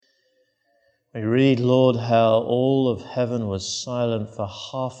We read, Lord, how all of heaven was silent for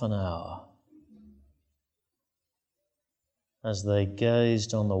half an hour as they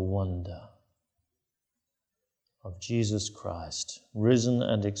gazed on the wonder of Jesus Christ, risen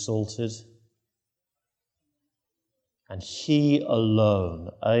and exalted, and He alone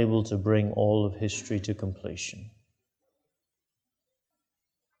able to bring all of history to completion.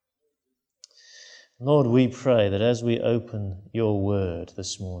 Lord, we pray that as we open your word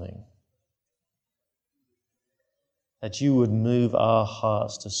this morning, that you would move our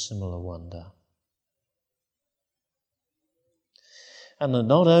hearts to similar wonder. And that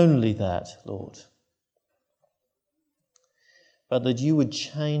not only that, Lord, but that you would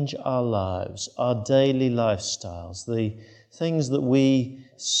change our lives, our daily lifestyles, the things that we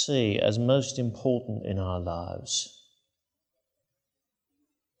see as most important in our lives.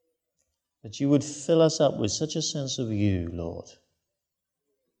 That you would fill us up with such a sense of you, Lord,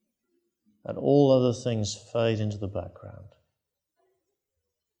 that all other things fade into the background.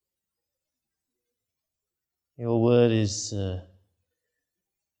 Your word is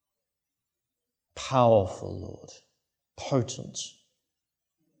powerful, Lord, potent,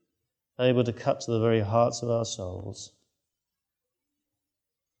 able to cut to the very hearts of our souls.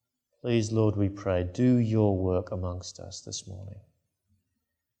 Please, Lord, we pray, do your work amongst us this morning.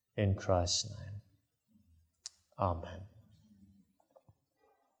 In Christ's name. Amen.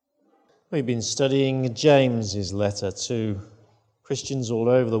 We've been studying James's letter to Christians all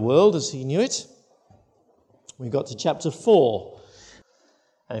over the world as he knew it. We got to chapter 4.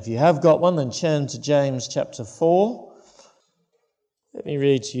 And if you have got one, then turn to James chapter 4. Let me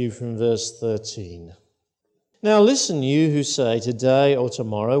read to you from verse 13. Now listen, you who say, today or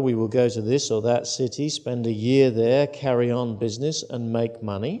tomorrow we will go to this or that city, spend a year there, carry on business and make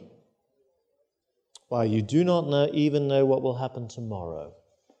money, while you do not even know what will happen tomorrow.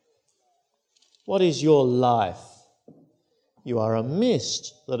 What is your life? You are a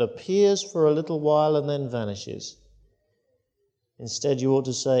mist that appears for a little while and then vanishes. Instead, you ought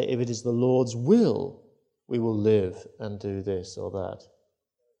to say, if it is the Lord's will, we will live and do this or that.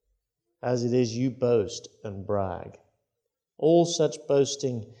 As it is, you boast and brag. All such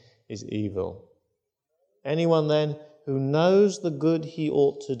boasting is evil. Anyone then who knows the good he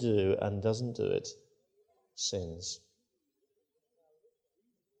ought to do and doesn't do it, sins.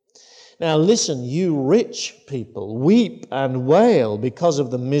 Now listen, you rich people, weep and wail because of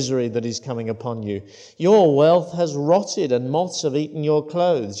the misery that is coming upon you. Your wealth has rotted and moths have eaten your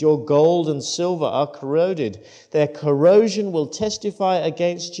clothes. Your gold and silver are corroded. Their corrosion will testify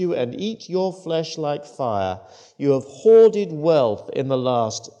against you and eat your flesh like fire. You have hoarded wealth in the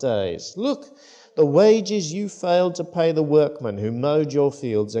last days. Look, the wages you failed to pay the workmen who mowed your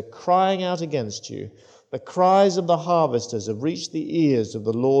fields are crying out against you. The cries of the harvesters have reached the ears of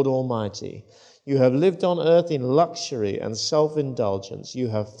the Lord Almighty. You have lived on earth in luxury and self-indulgence. You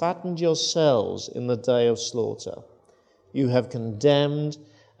have fattened yourselves in the day of slaughter. You have condemned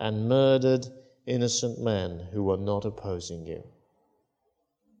and murdered innocent men who were not opposing you.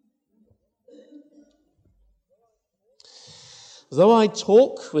 Though I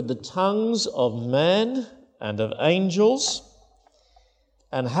talk with the tongues of men and of angels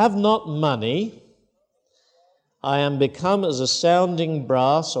and have not money, I am become as a sounding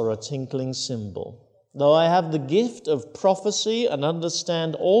brass or a tinkling cymbal. Though I have the gift of prophecy and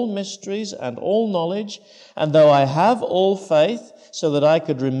understand all mysteries and all knowledge, and though I have all faith so that I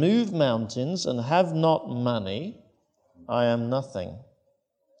could remove mountains and have not money, I am nothing.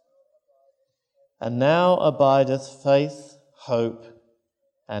 And now abideth faith, hope,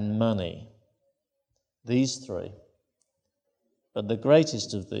 and money. These three. But the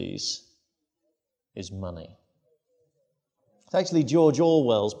greatest of these is money. It's actually George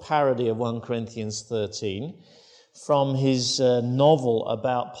Orwell's parody of 1 Corinthians 13 from his novel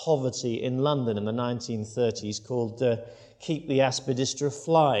about poverty in London in the 1930s called Keep the Aspidistra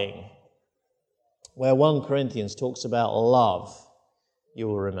Flying, where 1 Corinthians talks about love, you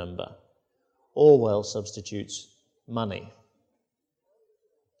will remember. Orwell substitutes money.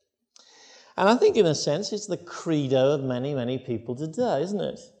 And I think in a sense it's the credo of many, many people today, isn't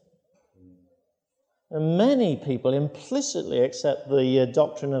it? And many people implicitly accept the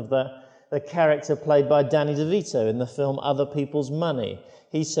doctrine of the character played by Danny DeVito in the film Other People's Money.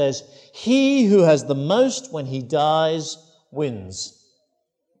 He says, he who has the most when he dies wins.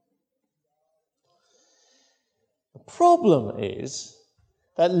 The problem is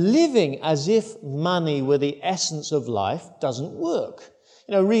that living as if money were the essence of life doesn't work.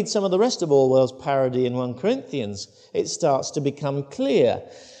 You know, read some of the rest of Orwell's parody in 1 Corinthians. It starts to become clear.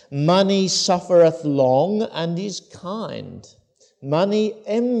 Money suffereth long and is kind. Money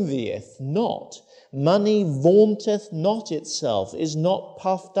envieth not. Money vaunteth not itself, is not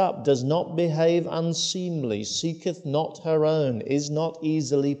puffed up, does not behave unseemly, seeketh not her own, is not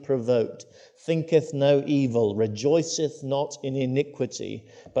easily provoked, thinketh no evil, rejoiceth not in iniquity,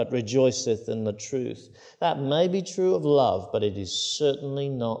 but rejoiceth in the truth. That may be true of love, but it is certainly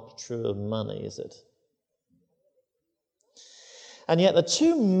not true of money, is it? And yet the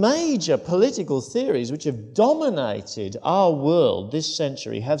two major political theories which have dominated our world this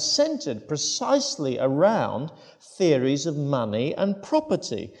century have centered precisely around theories of money and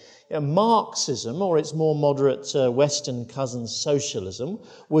property. Marxism, or its more moderate Western cousin socialism,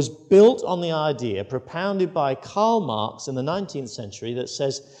 was built on the idea propounded by Karl Marx in the 19th century that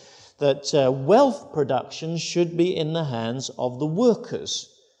says that wealth production should be in the hands of the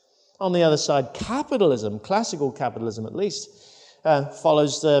workers. On the other side, capitalism, classical capitalism at least,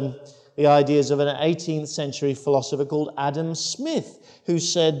 follows the ideas of an 18th century philosopher called Adam Smith, who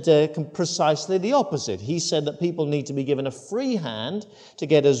said precisely the opposite. He said that people need to be given a free hand to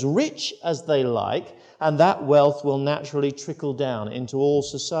get as rich as they like, and that wealth will naturally trickle down into all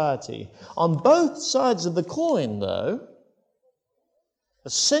society. On both sides of the coin, though,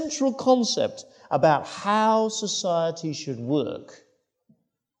 the central concept about how society should work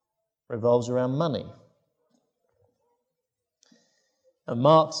revolves around money. And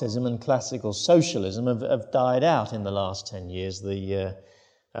Marxism and classical socialism have died out in the last 10 years. The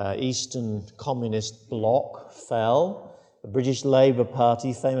Eastern Communist bloc fell. The British Labour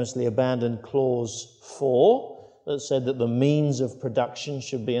Party famously abandoned Clause 4 that said that the means of production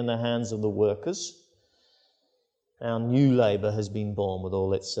should be in the hands of the workers. Now New Labour has been born with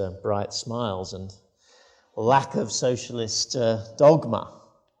all its bright smiles and lack of socialist dogma.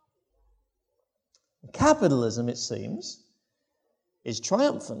 Capitalism, it seems, is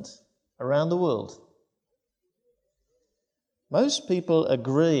triumphant around the world. Most people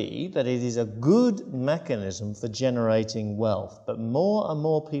agree that it is a good mechanism for generating wealth, but more and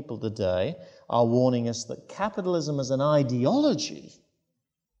more people today are warning us that capitalism as an ideology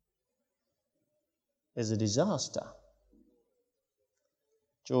is a disaster.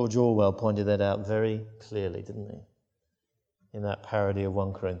 George Orwell pointed that out very clearly, didn't he? In that parody of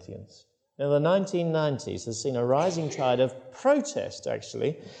 1 Corinthians. Now, the 1990s has seen a rising tide of protest,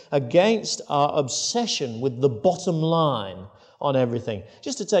 actually, against our obsession with the bottom line on everything.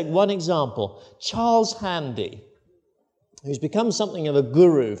 Just to take one example, Charles Handy, who's become something of a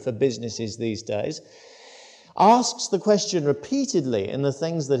guru for businesses these days, asks the question repeatedly in the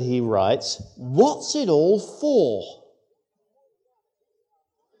things that he writes, what's it all for?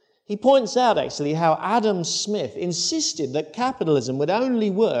 He points out, actually, how Adam Smith insisted that capitalism would only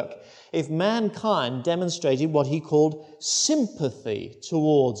work if mankind demonstrated what he called sympathy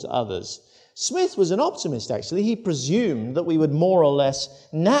towards others. Smith was an optimist, actually. He presumed that we would more or less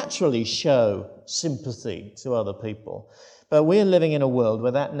naturally show sympathy to other people. But we're living in a world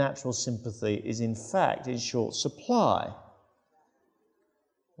where that natural sympathy is, in fact, in short supply.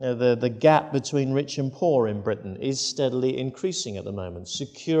 The gap between rich and poor in Britain is steadily increasing at the moment.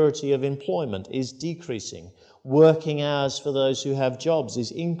 Security of employment is decreasing. Working hours for those who have jobs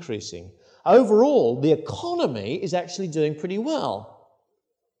is increasing. Overall, the economy is actually doing pretty well.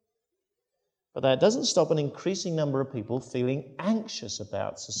 But that doesn't stop an increasing number of people feeling anxious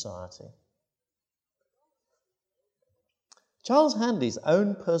about society. Charles Handy's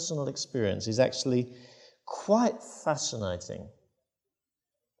own personal experience is actually quite fascinating.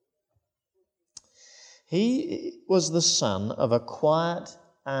 He was the son of a quiet,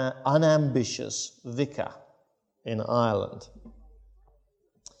 unambitious vicar in Ireland.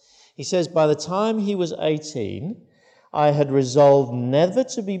 He says, by the time he was 18, I had resolved never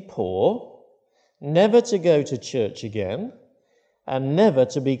to be poor, never to go to church again, and never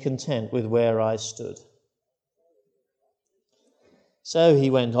to be content with where I stood. So he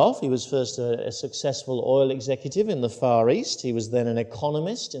went off. He was first a successful oil executive in the Far East. He was then an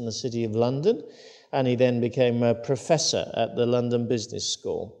economist in the City of London, and he then became a professor at the London Business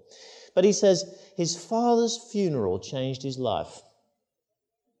School. But he says his father's funeral changed his life.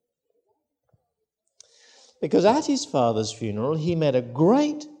 Because at his father's funeral, he met a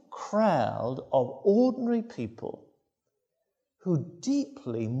great crowd of ordinary people who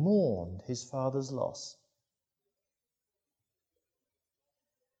deeply mourned his father's loss.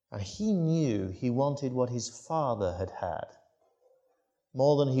 And he knew he wanted what his father had had,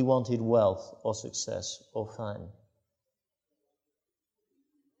 more than he wanted wealth or success or fame.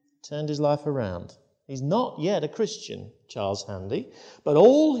 Turned his life around. He's not yet a Christian, Charles Handy, but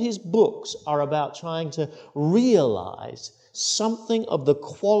all his books are about trying to realize something of the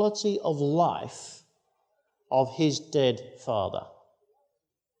quality of life of his dead father.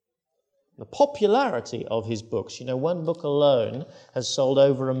 The popularity of his books, one book alone has sold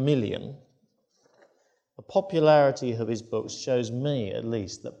over 1 million. The popularity of his books shows me, at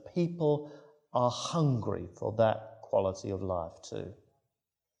least, that people are hungry for that quality of life too.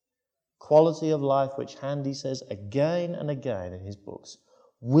 Quality of life which Handy says again and again in his books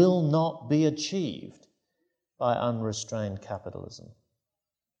will not be achieved by unrestrained capitalism.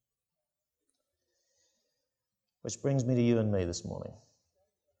 Which brings me to you and me this morning.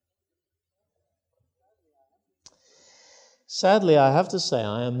 Sadly, I have to say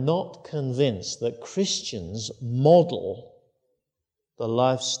I am not convinced that Christians model the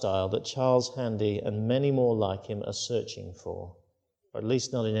lifestyle that Charles Handy and many more like him are searching for, or at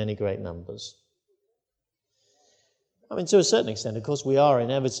least not in any great numbers. I mean, to a certain extent, of course, we are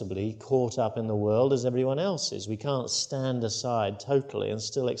inevitably caught up in the world as everyone else is. We can't stand aside totally and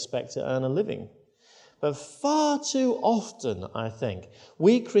still expect to earn a living. But far too often, I think,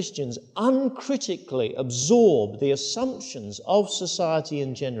 we Christians uncritically absorb the assumptions of society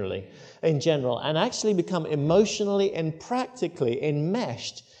in general, and actually become emotionally and practically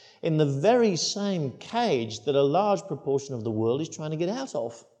enmeshed in the very same cage that a large proportion of the world is trying to get out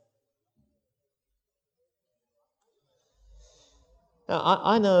of. Now,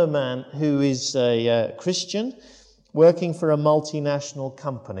 I know a man who is a Christian working for a multinational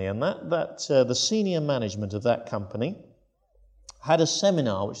company, and the senior management of that company had a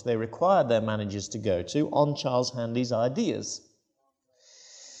seminar which they required their managers to go to on Charles Handy's ideas,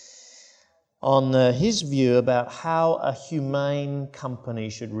 on his view about how a humane company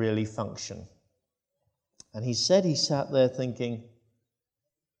should really function. And he said he sat there thinking,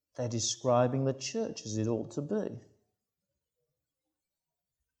 they're describing the church as it ought to be.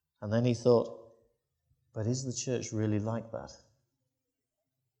 And then he thought, but is the church really like that?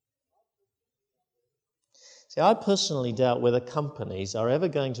 See, I personally doubt whether companies are ever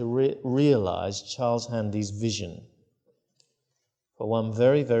going to realize Charles Handy's vision for one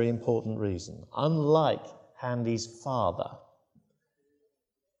very, very important reason. Unlike Handy's father,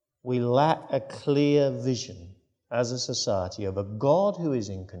 we lack a clear vision as a society of a God who is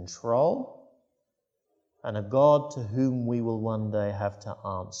in control and a God to whom we will one day have to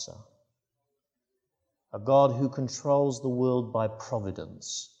answer. A God who controls the world by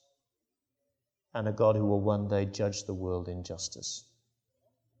providence, and a God who will one day judge the world in justice.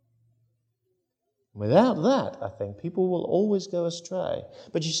 Without that, I think people will always go astray.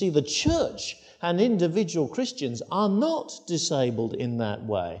 But you see, the church and individual Christians are not disabled in that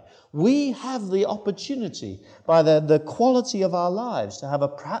way. We have the opportunity, by the quality of our lives, to have a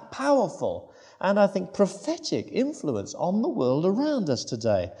powerful and I think prophetic influence on the world around us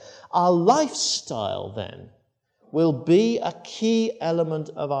today. Our lifestyle, then, will be a key element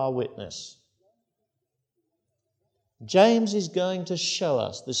of our witness. James is going to show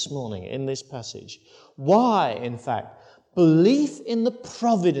us this morning in this passage why, in fact, belief in the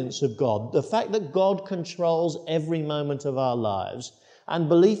providence of God, the fact that God controls every moment of our lives, and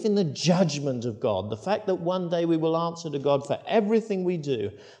belief in the judgment of God, the fact that one day we will answer to God for everything we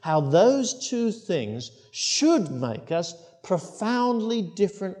do, how those two things should make us profoundly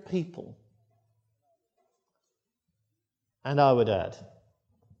different people. And I would add,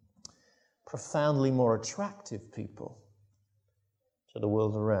 profoundly more attractive people to the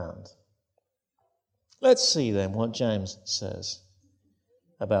world around. Let's see then what James says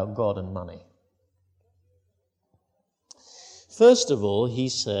about God and money. First of all, he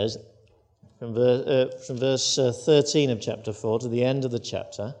says, from verse 13 of chapter 4 to the end of the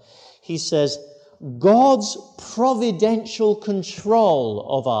chapter, he says, God's providential control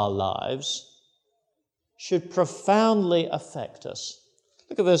of our lives should profoundly affect us.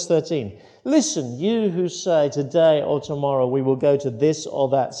 Look at verse 13. Listen, you who say today or tomorrow we will go to this or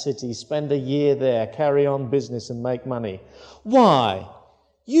that city, spend a year there, carry on business and make money. Why?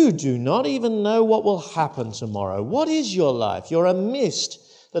 You do not even know what will happen tomorrow. What is your life? You're a mist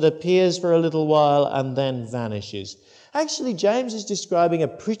that appears for a little while and then vanishes. Actually, James is describing a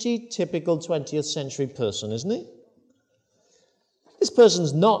pretty typical 20th century person, isn't he? This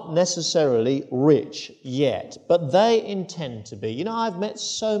person's not necessarily rich yet, but they intend to be. You know, I've met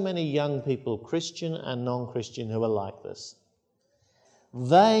so many young people, Christian and non-Christian, who are like this.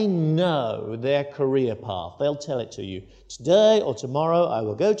 They know their career path. They'll tell it to you. Today or tomorrow, I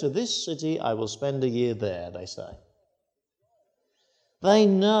will go to this city, I will spend a year there, they say. They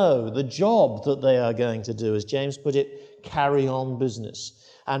know the job that they are going to do, as James put it, carry on business.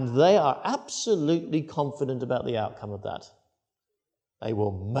 And they are absolutely confident about the outcome of that. They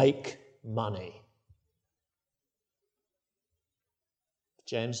will make money.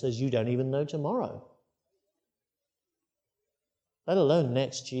 James says you don't even know tomorrow. let alone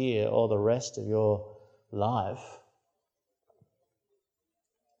next year or the rest of your life.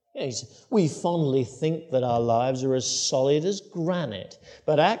 We fondly think that our lives are as solid as granite,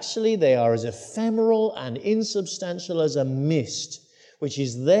 but actually they are as ephemeral and insubstantial as a mist, which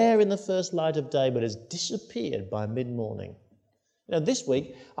is there in the first light of day but has disappeared by mid-morning. Now, this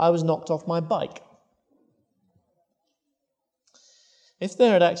week I was knocked off my bike. If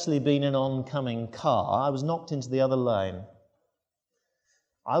there had actually been an oncoming car, I was knocked into the other lane,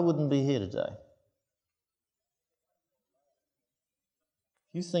 I wouldn't be here today.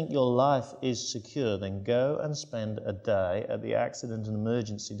 If you think your life is secure, then go and spend a day at the Accident and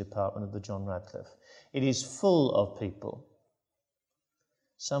Emergency Department of the John Radcliffe. It is full of people,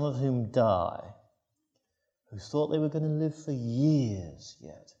 some of whom die, who thought they were going to live for years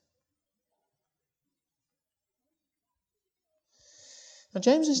yet. Now,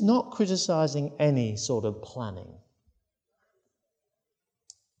 James is not criticizing any sort of planning.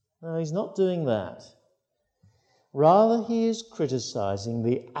 No, he's not doing that. Rather, he is criticizing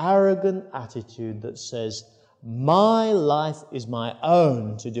the arrogant attitude that says, my life is my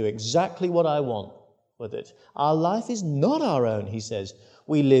own to do exactly what I want with it. Our life is not our own, he says.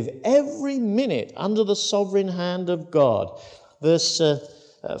 We live every minute under the sovereign hand of God. Verse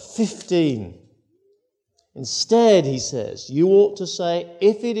 15. Instead, he says, you ought to say,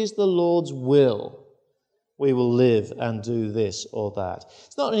 if it is the Lord's will, we will live and do this or that.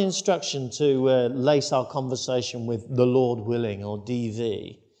 It's not an instruction to lace our conversation with the Lord willing or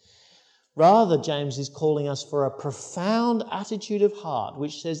DV. Rather, James is calling us for a profound attitude of heart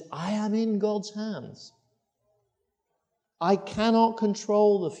which says, I am in God's hands. I cannot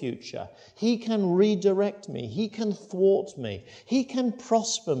control the future. He can redirect me. He can thwart me. He can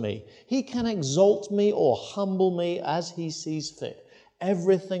prosper me. He can exalt me or humble me as he sees fit.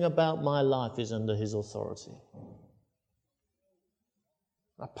 Everything about my life is under his authority.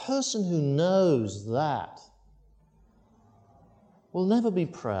 A person who knows that will never be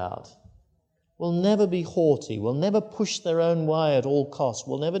proud, will never be haughty, will never push their own way at all costs,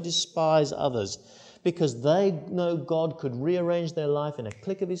 will never despise others, because they know God could rearrange their life in a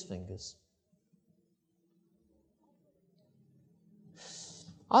click of his fingers.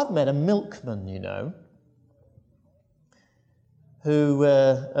 I've met a milkman, who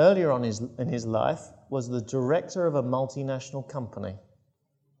earlier on in his life was the director of a multinational company.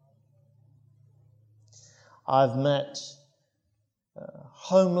 I've met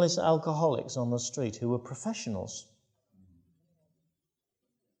homeless alcoholics on the street who were professionals.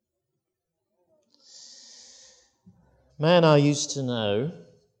 A man I used to know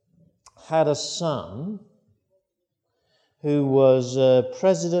had a son who was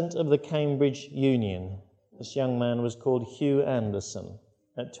president of the Cambridge Union. This young man was called Hugh Anderson.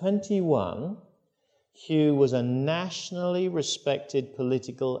 At 21, Hugh was a nationally respected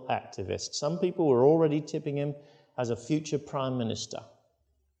political activist. Some people were already tipping him as a future prime minister.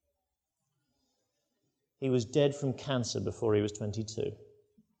 He was dead from cancer before he was 22. He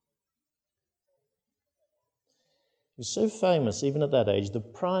was so famous, even at that age, the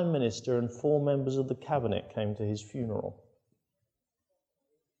prime minister and 4 members of the cabinet came to his funeral.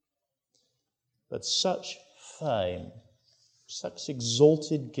 But such fame, such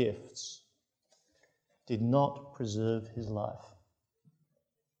exalted gifts, did not preserve his life.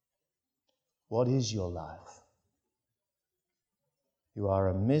 What is your life? You are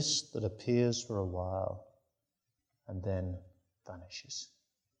a mist that appears for a while and then vanishes,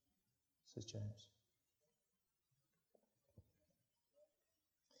 says James.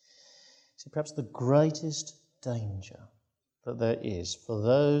 See, perhaps the greatest danger that there is for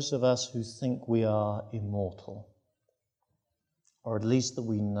those of us who think we are immortal, or at least that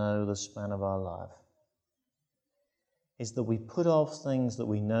we know the span of our life, is that we put off things that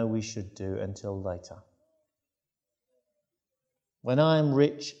we know we should do until later. When I am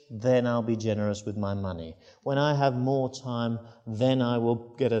rich, then I'll be generous with my money. When I have more time, then I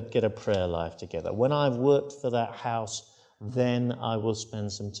will get a prayer life together. When I've worked for that house, then I will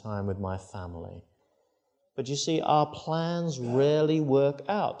spend some time with my family. But you see, our plans rarely work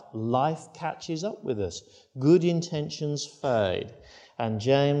out. Life catches up with us. Good intentions fade. And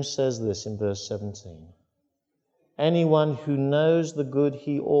James says this in verse 17. Anyone who knows the good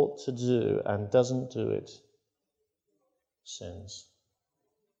he ought to do and doesn't do it sins.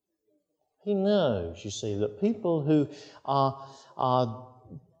 He knows, you see, that people who are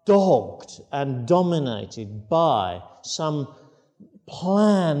dogged and dominated by some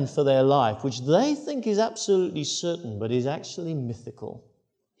plan for their life, which they think is absolutely certain, but is actually mythical.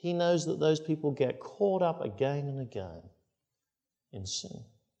 He knows that those people get caught up again and again in sin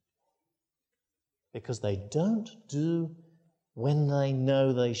because they don't do when they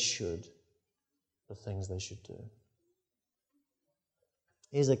know they should, the things they should do.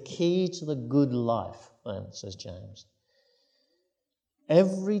 Here's a key to the good life, then, says James.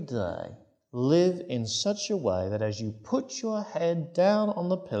 Every day, live in such a way that as you put your head down on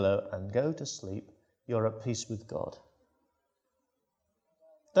the pillow and go to sleep, you're at peace with God.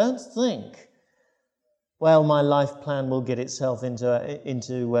 Don't think, well, my life plan will get itself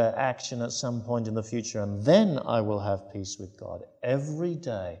into action at some point in the future and then I will have peace with God. Every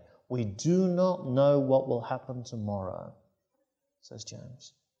day, we do not know what will happen tomorrow, says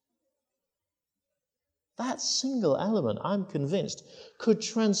James. That single element, I'm convinced, could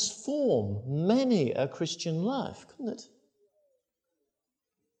transform many a Christian life, couldn't it?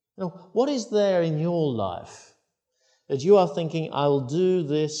 You know, what is there in your life that you are thinking, I'll do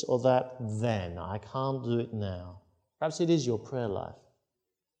this or that then, I can't do it now? Perhaps it is your prayer life.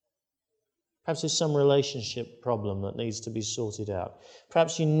 Perhaps it's some relationship problem that needs to be sorted out.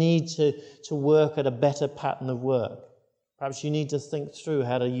 Perhaps you need to work at a better pattern of work. Perhaps you need to think through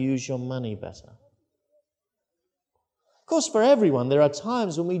how to use your money better. Of course, for everyone, there are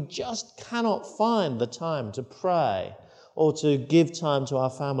times when we just cannot find the time to pray or to give time to our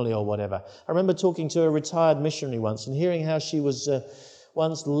family or whatever. I remember talking to a retired missionary once and hearing how she was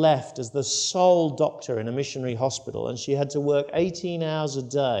once left as the sole doctor in a missionary hospital, and she had to work 18 hours a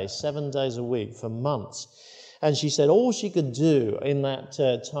day, 7 days a week for months. And she said all she could do in that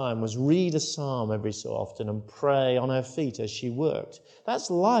time was read a psalm every so often and pray on her feet as she worked. That's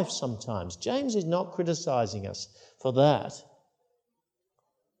life sometimes. James is not criticizing us for that.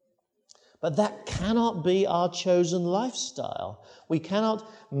 But that cannot be our chosen lifestyle. We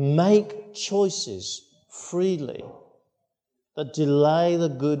cannot make choices freely that delay the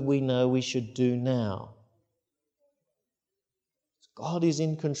good we know we should do now. God is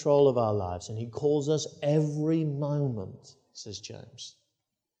in control of our lives, and He calls us every moment, says James,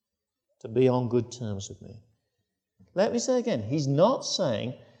 to be on good terms with me. Let me say again, He's not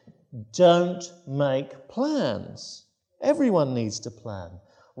saying don't make plans. Everyone needs to plan.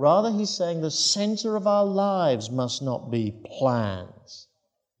 Rather, He's saying the center of our lives must not be plans.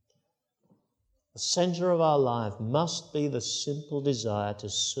 The center of our life must be the simple desire to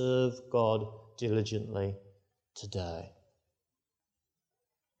serve God diligently today.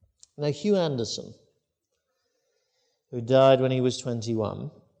 Now, Hugh Anderson, who died when he was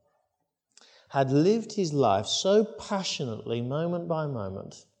 21, had lived his life so passionately, moment by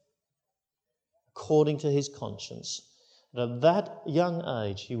moment, according to his conscience, that at that young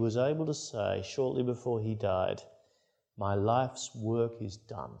age he was able to say, shortly before he died, my life's work is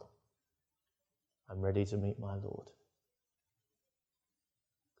done. I'm ready to meet my Lord.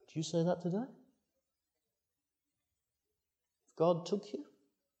 Could you say that today? If God took you,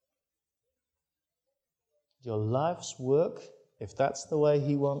 your life's work, if that's the way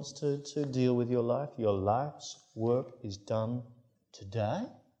He wants to deal with your life, your life's work is done today?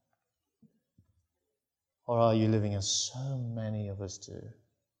 Or are you living as so many of us do,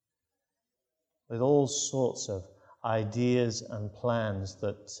 with all sorts of ideas and plans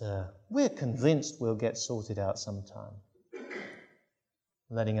that we're convinced will get sorted out sometime,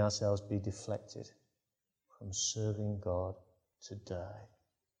 letting ourselves be deflected from serving God today?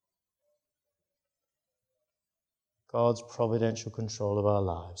 God's providential control of our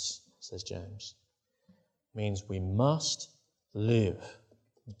lives, says James, means we must live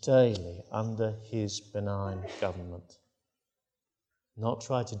daily under His benign government, not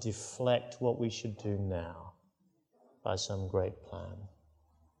try to deflect what we should do now by some great plan.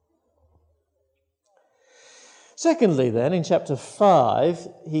 Secondly, then, in chapter 5,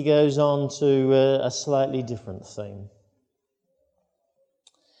 he goes on to a slightly different theme.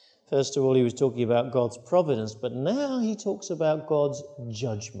 First of all, he was talking about God's providence, but now he talks about God's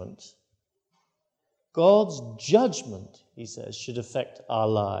judgment. God's judgment, he says, should affect our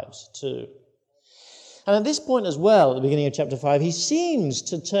lives too. And at this point as well, at the beginning of chapter 5, he seems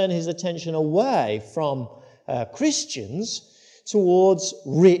to turn his attention away from Christians towards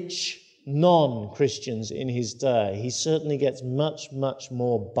rich non-Christians in his day. He certainly gets much, much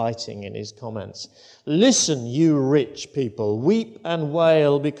more biting in his comments. Listen, you rich people, weep and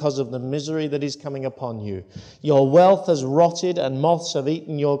wail because of the misery that is coming upon you. Your wealth has rotted and moths have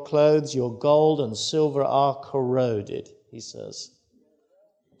eaten your clothes. Your gold and silver are corroded, he says.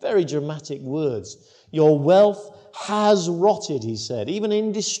 Very dramatic words. Your wealth has rotted, he said. Even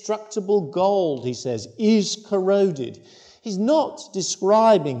indestructible gold, he says, is corroded. He's not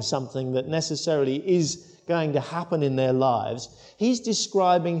describing something that necessarily is going to happen in their lives. He's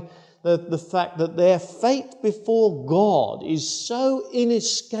describing the fact that their fate before God is so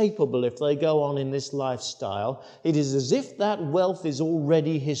inescapable if they go on in this lifestyle. It is as if that wealth is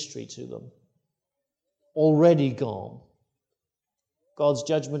already history to them, already gone. God's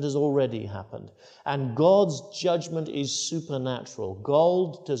judgment has already happened. And God's judgment is supernatural.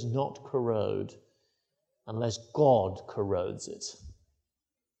 Gold does not corrode unless God corrodes it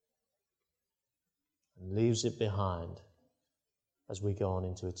and leaves it behind as we go on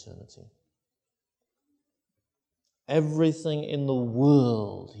into eternity. Everything in the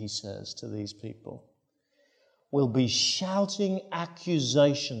world, he says to these people, will be shouting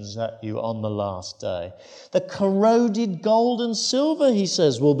accusations at you on the last day. The corroded gold and silver, he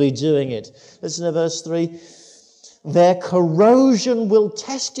says, will be doing it. Listen to verse 3. Their corrosion will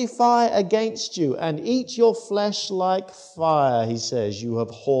testify against you and eat your flesh like fire, he says. You have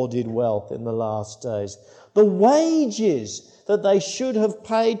hoarded wealth in the last days. The wages that they should have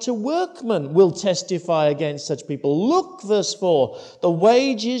paid to workmen will testify against such people. Look, verse 4, the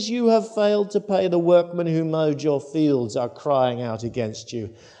wages you have failed to pay the workmen who mowed your fields are crying out against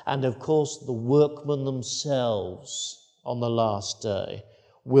you. And of course, the workmen themselves on the last day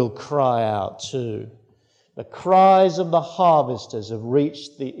will cry out too. The cries of the harvesters have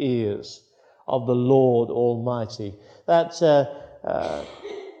reached the ears of the Lord Almighty. That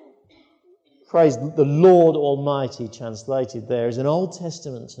phrase, the Lord Almighty, translated there, is an Old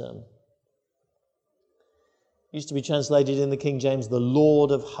Testament term. It used to be translated in the King James, the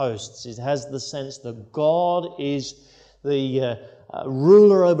Lord of hosts. It has the sense that God is the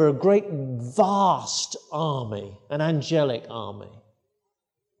ruler over a great vast army, an angelic army.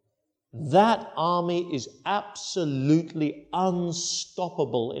 That army is absolutely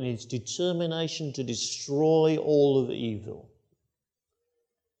unstoppable in its determination to destroy all of evil.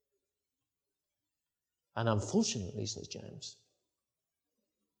 And unfortunately, says James,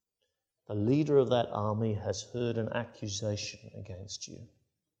 the leader of that army has heard an accusation against you.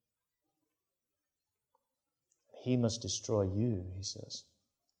 He must destroy you, he says,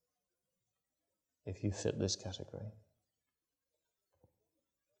 if you fit this category.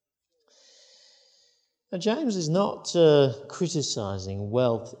 Now, James is not criticizing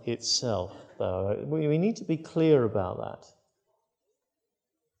wealth itself, though. We need to be clear about that.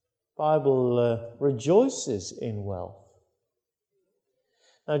 The Bible rejoices in wealth.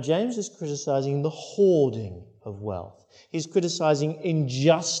 Now, James is criticizing the hoarding of wealth. He's criticizing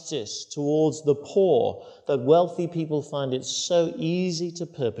injustice towards the poor, that wealthy people find it so easy to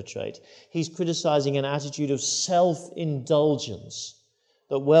perpetrate. He's criticizing an attitude of self-indulgence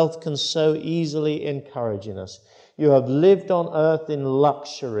that wealth can so easily encourage in us. You have lived on earth in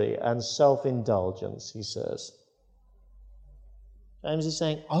luxury and self-indulgence, he says. James is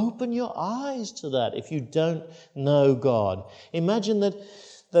saying, open your eyes to that if you don't know God. Imagine that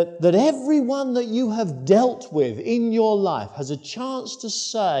everyone that you have dealt with in your life has a chance to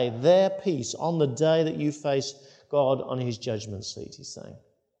say their piece on the day that you face God on his judgment seat, he's saying.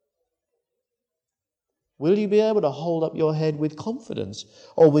 Will you be able to hold up your head with confidence?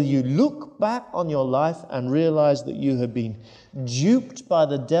 Or will you look back on your life and realize that you have been duped by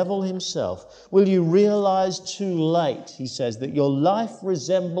the devil himself? Will you realize too late, he says, that your life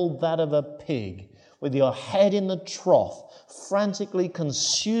resembled that of a pig, with your head in the trough, frantically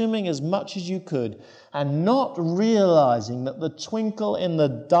consuming as much as you could, and not realizing that the twinkle in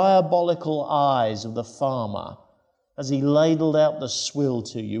the diabolical eyes of the farmer as he ladled out the swill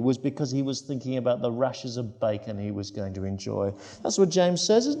to you was because he was thinking about the rashers of bacon he was going to enjoy. That's what James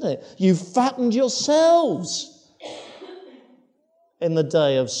says, isn't it? You fattened yourselves in the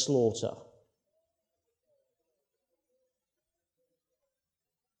day of slaughter.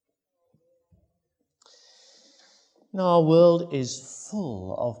 Now, our world is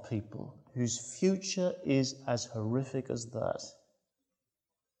full of people whose future is as horrific as that.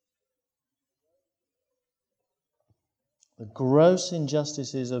 The gross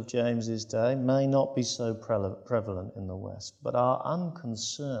injustices of James's day may not be so prevalent in the West, but our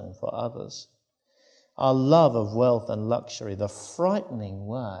unconcern for others, our love of wealth and luxury, the frightening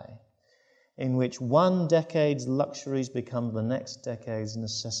way in which one decade's luxuries become the next decade's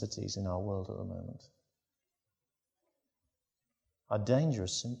necessities in our world at the moment, are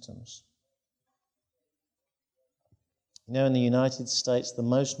dangerous symptoms. You know, in the United States, the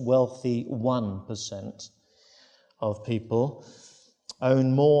most wealthy 1% of people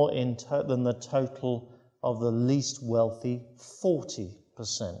own more than the total of the least wealthy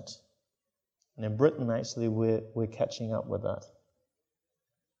 40%. And in Britain, actually, we're catching up with that.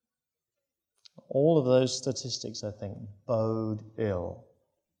 All of those statistics, I think, bode ill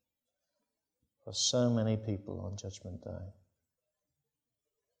for so many people on Judgment Day.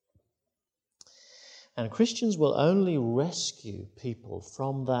 And Christians will only rescue people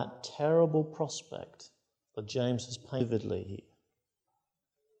from that terrible prospect that James has painted vividly here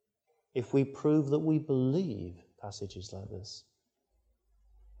if we prove that we believe passages like this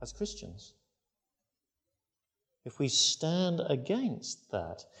as Christians. If we stand against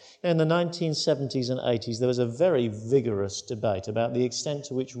that. In the 1970s and 80s, there was a very vigorous debate about the extent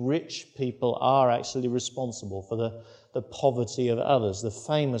to which rich people are actually responsible for the poverty of others. The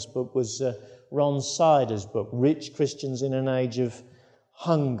famous book was Ron Sider's book, Rich Christians in an Age of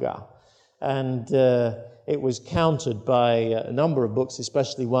Hunger. And it was countered by a number of books,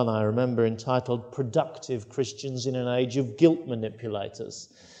 especially one I remember entitled Productive Christians in an Age of Guilt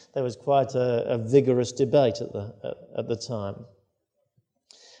Manipulators. There was quite a vigorous debate at the time.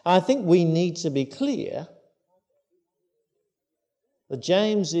 I think we need to be clear that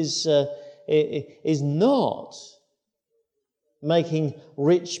James is not making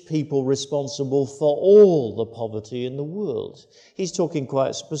rich people responsible for all the poverty in the world. He's talking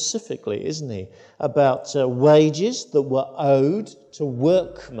quite specifically, isn't he, about wages that were owed to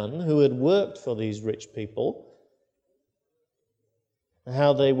workmen who had worked for these rich people, and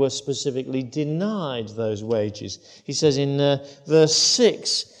how they were specifically denied those wages. He says in verse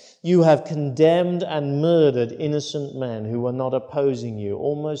 6, "You have condemned and murdered innocent men who were not opposing you."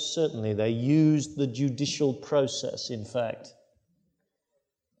 Almost certainly they used the judicial process, in fact,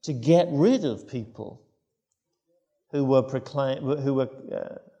 to get rid of people who were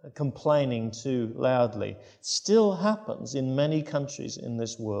complaining too loudly. It still happens in many countries in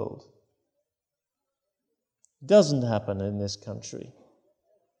this world. It doesn't happen in this country.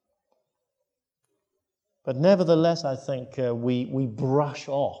 But nevertheless, I think we brush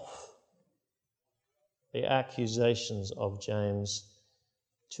off the accusations of James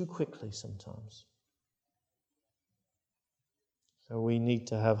too quickly sometimes. So we need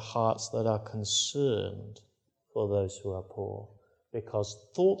to have hearts that are concerned for those who are poor, because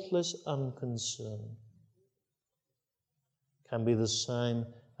thoughtless unconcern can be the same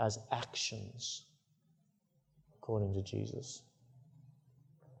as actions, according to Jesus.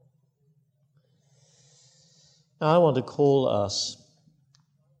 Now, I want to call us,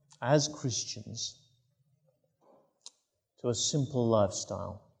 as Christians, to a simple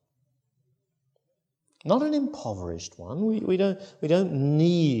lifestyle. Not an impoverished one. We don't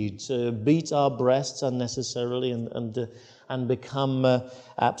need to beat our breasts unnecessarily and become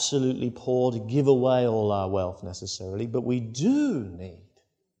absolutely poor, to give away all our wealth necessarily. But we do need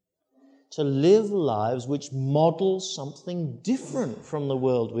to live lives which model something different from the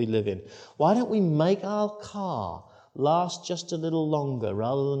world we live in. Why don't we make our car last just a little longer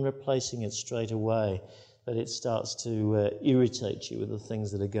rather than replacing it straight away, that it starts to irritate you with the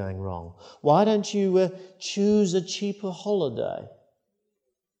things that are going wrong? Why don't you choose a cheaper holiday?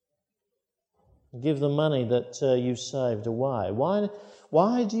 Give the money that you saved away.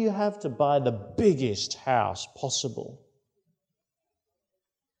 Why do you have to buy the biggest house possible?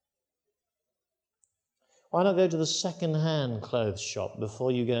 Why not go to the second-hand clothes shop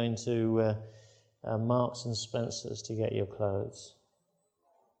before you go into Marks and Spencer's to get your clothes?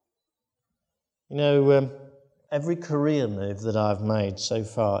 You know, every career move that I've made so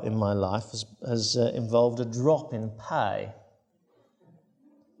far in my life has involved a drop in pay.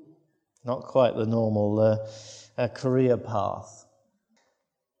 Not quite the normal career path.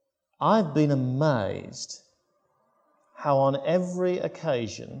 I've been amazed how on every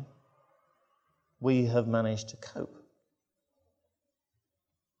occasion we have managed to cope.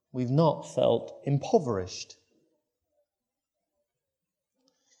 We've not felt impoverished.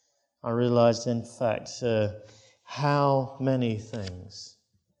 I realized, in fact, how many things,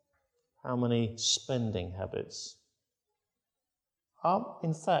 how many spending habits are,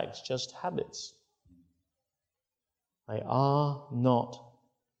 in fact, just habits. They are not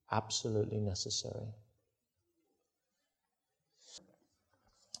absolutely necessary.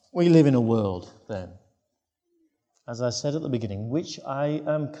 We live in a world, then, as I said at the beginning, which I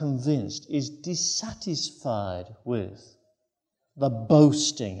am convinced is dissatisfied with the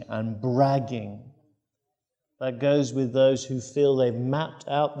boasting and bragging that goes with those who feel they've mapped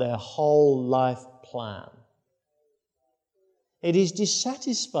out their whole life plan. It is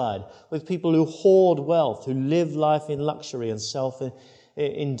dissatisfied with people who hoard wealth, who live life in luxury and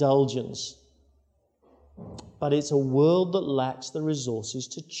self-indulgence. But it's a world that lacks the resources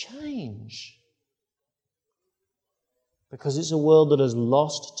to change, because it's a world that has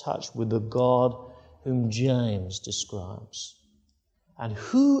lost touch with the God whom James describes. And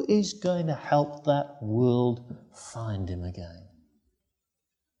who is going to help that world find him again?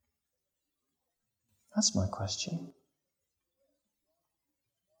 That's my question.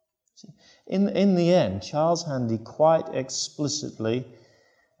 In the end, Charles Handy quite explicitly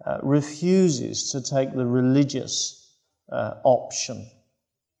refuses to take the religious option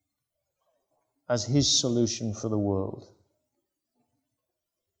as his solution for the world.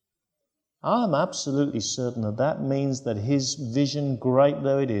 I'm absolutely certain that that means that his vision, great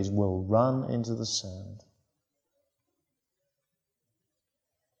though it is, will run into the sand.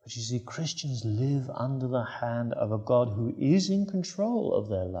 But you see, Christians live under the hand of a God who is in control of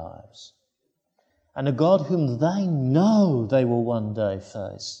their lives, and a God whom they know they will one day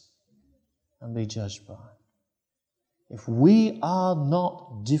face and be judged by. If we are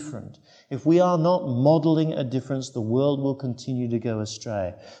not different, if we are not modelling a difference, the world will continue to go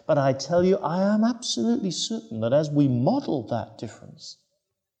astray. But I tell you, I am absolutely certain that as we model that difference,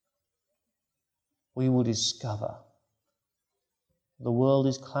 we will discover the world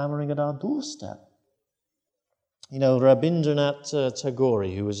is clamouring at our doorstep. You know, Rabindranath Tagore,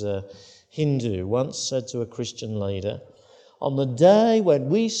 who was a Hindu, once said to a Christian leader, "On the day when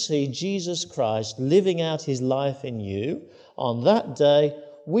we see Jesus Christ living out his life in you, on that day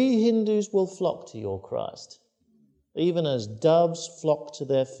we Hindus will flock to your Christ, even as doves flock to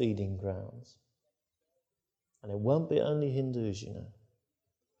their feeding grounds." And it won't be only Hindus, you know.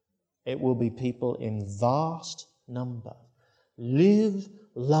 It will be people in vast number. Live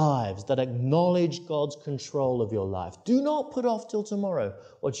lives that acknowledge God's control of your life. Do not put off till tomorrow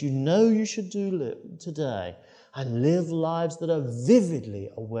what you know you should do today, and live lives that are vividly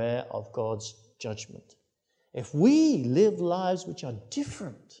aware of God's judgment. If we live lives which are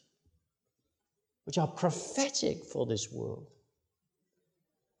different, which are prophetic for this world,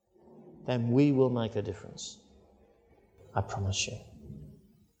 then we will make a difference. I promise you.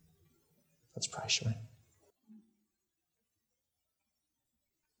 Let's pray, shall we?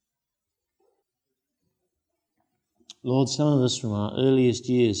 Lord, some of us from our earliest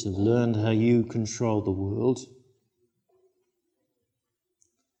years have learned how you control the world.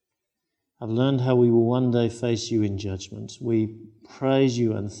 I've learned how we will one day face you in judgment. We praise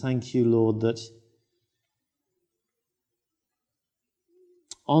you and thank you, Lord, that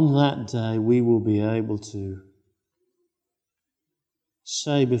on that day we will be able to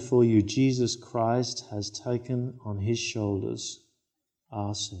say before you, Jesus Christ has taken on his shoulders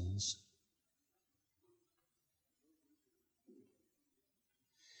our sins.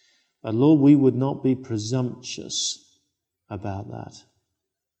 But Lord, we would not be presumptuous about that.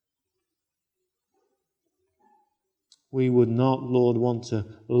 We would not, Lord, want to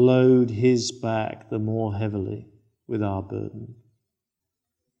load his back the more heavily with our burden.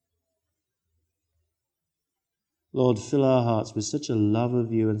 Lord, fill our hearts with such a love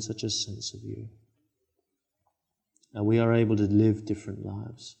of you and such a sense of you, and we are able to live different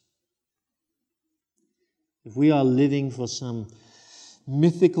lives. If we are living for some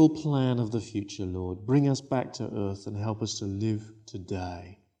mythical plan of the future, Lord, bring us back to earth and help us to live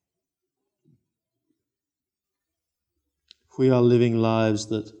today. If we are living lives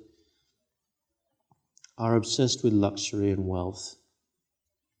that are obsessed with luxury and wealth,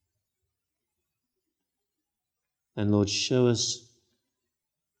 then Lord, show us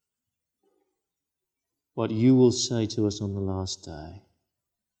what you will say to us on the last day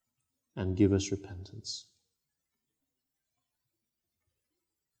and give us repentance.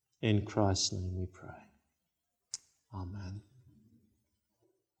 In Christ's name we pray. Amen.